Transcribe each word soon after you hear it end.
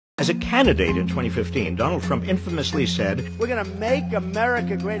As a candidate in 2015, Donald Trump infamously said, "We're going to make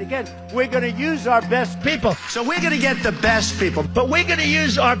America great again. We're going to use our best people. So we're going to get the best people. But we're going to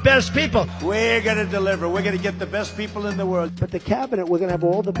use our best people. We're going to deliver. We're going to get the best people in the world." But the cabinet, we're going to have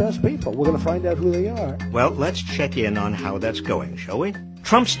all the best people. We're going to find out who they are. Well, let's check in on how that's going, shall we?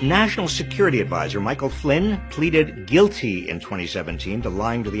 Trump's national security advisor, Michael Flynn, pleaded guilty in 2017 to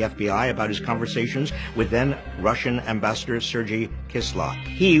lying to the FBI about his conversations with then Russian Ambassador Sergei Kislyak.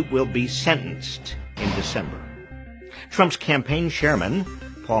 He will be sentenced in December. Trump's campaign chairman,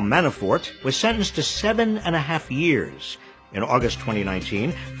 Paul Manafort, was sentenced to 7.5 years in August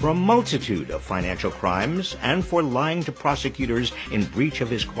 2019 for a multitude of financial crimes and for lying to prosecutors in breach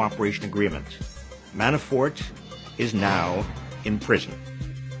of his cooperation agreement. Manafort is now in prison.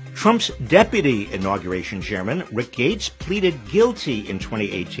 Trump's deputy inauguration chairman, Rick Gates, pleaded guilty in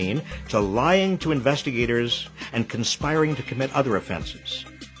 2018 to lying to investigators and conspiring to commit other offenses.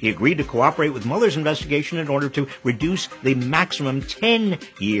 He agreed to cooperate with Mueller's investigation in order to reduce the maximum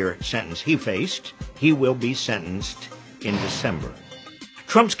 10-year sentence he faced. He will be sentenced in December.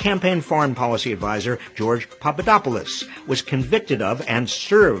 Trump's campaign foreign policy advisor, George Papadopoulos, was convicted of and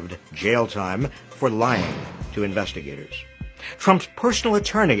served jail time for lying to investigators. Trump's personal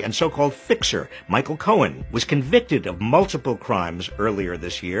attorney and so-called fixer, Michael Cohen, was convicted of multiple crimes earlier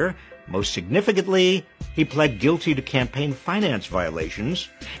this year. Most significantly, he pled guilty to campaign finance violations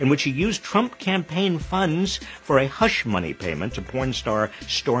in which he used Trump campaign funds for a hush money payment to porn star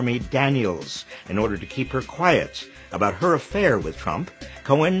Stormy Daniels in order to keep her quiet about her affair with Trump.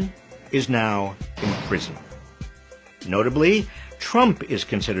 Cohen is now in prison. Notably, Trump is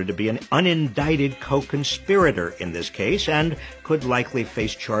considered to be an unindicted co-conspirator in this case and could likely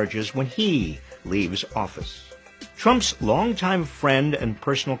face charges when he leaves office. Trump's longtime friend and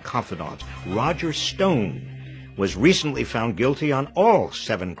personal confidant, Roger Stone, was recently found guilty on all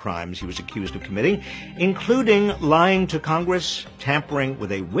 7 crimes he was accused of committing, including lying to Congress, tampering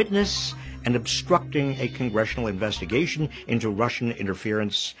with a witness, and obstructing a congressional investigation into Russian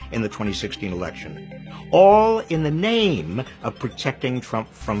interference in the 2016 election, all in the name of protecting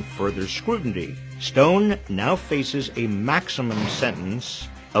Trump from further scrutiny. Stone now faces a maximum sentence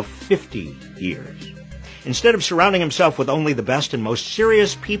of 50 years. Instead of surrounding himself with only the best and most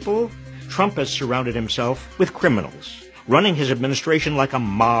serious people, Trump has surrounded himself with criminals, running his administration like a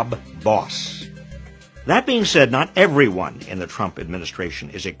mob boss. That being said, not everyone in the Trump administration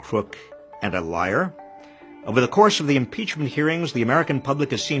is a crook and a liar. Over the course of the impeachment hearings, the American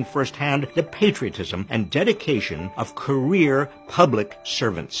public has seen firsthand the patriotism and dedication of career public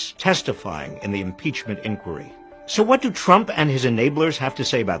servants testifying in the impeachment inquiry. So what do Trump and his enablers have to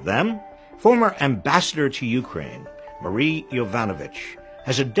say about them? Former ambassador to Ukraine, Marie Yovanovitch,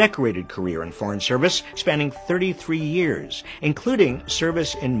 has a decorated career in foreign service spanning 33 years, including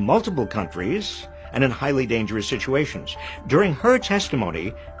service in multiple countries and in highly dangerous situations. During her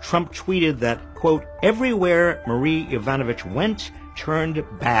testimony, Trump tweeted that, quote, "Everywhere Marie Yovanovitch went turned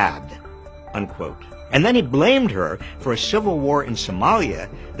bad," unquote. And then he blamed her for a civil war in Somalia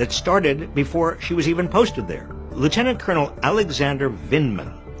that started before she was even posted there. Lieutenant Colonel Alexander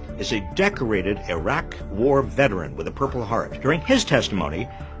Vindman is a decorated Iraq War veteran with a Purple Heart. During his testimony,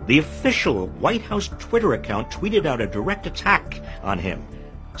 the official White House Twitter account tweeted out a direct attack on him,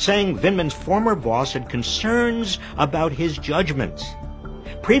 saying Vindman's former boss had concerns about his judgment.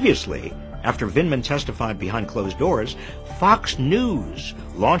 Previously, after Vindman testified behind closed doors, Fox News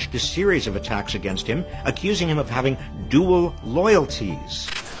launched a series of attacks against him, accusing him of having dual loyalties.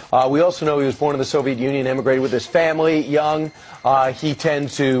 We also know he was born in the Soviet Union, immigrated with his family, young. He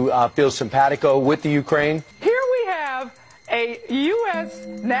tends to feel simpatico with the Ukraine. Here we have a U.S.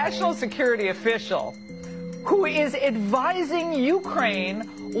 national security official who is advising Ukraine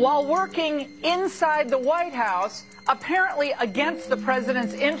while working inside the White House, apparently against the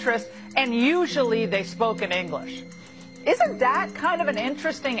president's interest, and usually they spoke in English. Isn't that kind of an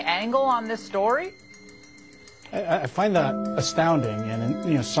interesting angle on this story? I find that astounding,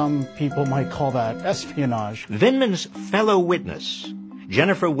 and some people might call that espionage. Vindman's fellow witness,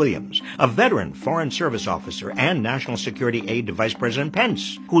 Jennifer Williams, a veteran Foreign Service officer and National Security aide to Vice President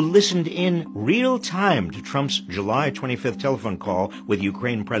Pence, who listened in real time to Trump's July 25th telephone call with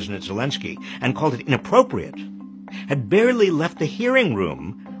Ukraine President Zelensky and called it inappropriate, had barely left the hearing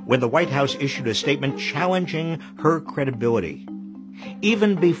room when the White House issued a statement challenging her credibility.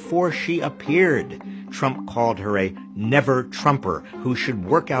 Even before she appeared, Trump called her a never-Trumper who should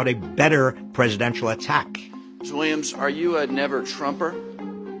work out a better presidential attack. Ms. Williams, are you a never-Trumper?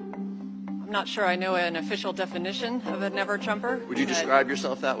 I'm not sure I know an official definition of a never-Trumper. Would you describe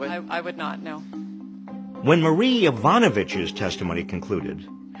yourself that way? I would not, no. When Marie Yovanovitch's testimony concluded,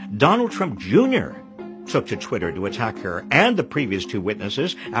 Donald Trump Jr. took to Twitter to attack her and the previous two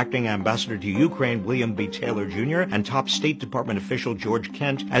witnesses, acting ambassador to Ukraine William B. Taylor Jr. and top State Department official George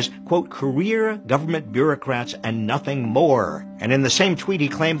Kent as, quote, career government bureaucrats and nothing more. And in the same tweet, he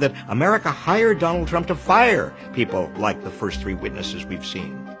claimed that America hired Donald Trump to fire people like the first three witnesses we've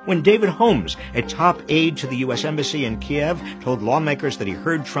seen. When David Holmes, a top aide to the U.S. Embassy in Kiev, told lawmakers that he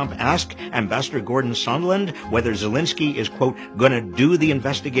heard Trump ask Ambassador Gordon Sondland whether Zelensky is, quote, going to do the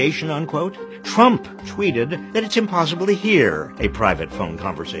investigation, unquote, Trump tweeted that it's impossible to hear a private phone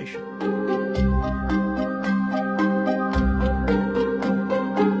conversation.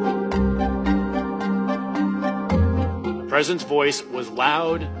 The president's voice was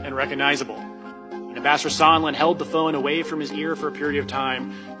loud and recognizable. Ambassador Sondland held the phone away from his ear for a period of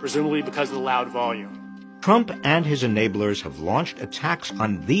time, presumably because of the loud volume. Trump and his enablers have launched attacks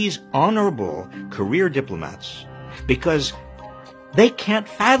on these honorable career diplomats because they can't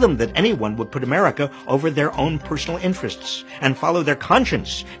fathom that anyone would put America over their own personal interests and follow their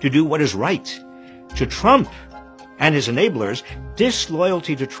conscience to do what is right. To Trump and his enablers,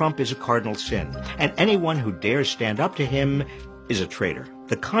 disloyalty to Trump is a cardinal sin, and anyone who dares stand up to him is a traitor.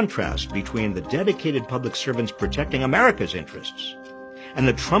 The contrast between the dedicated public servants protecting America's interests and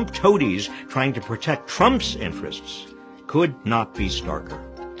the Trump toadies trying to protect Trump's interests could not be starker.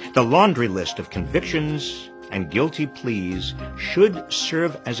 The laundry list of convictions and guilty pleas should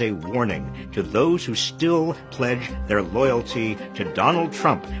serve as a warning to those who still pledge their loyalty to Donald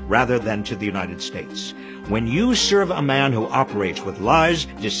Trump rather than to the United States. When you serve a man who operates with lies,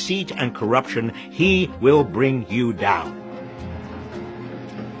 deceit, and corruption, he will bring you down.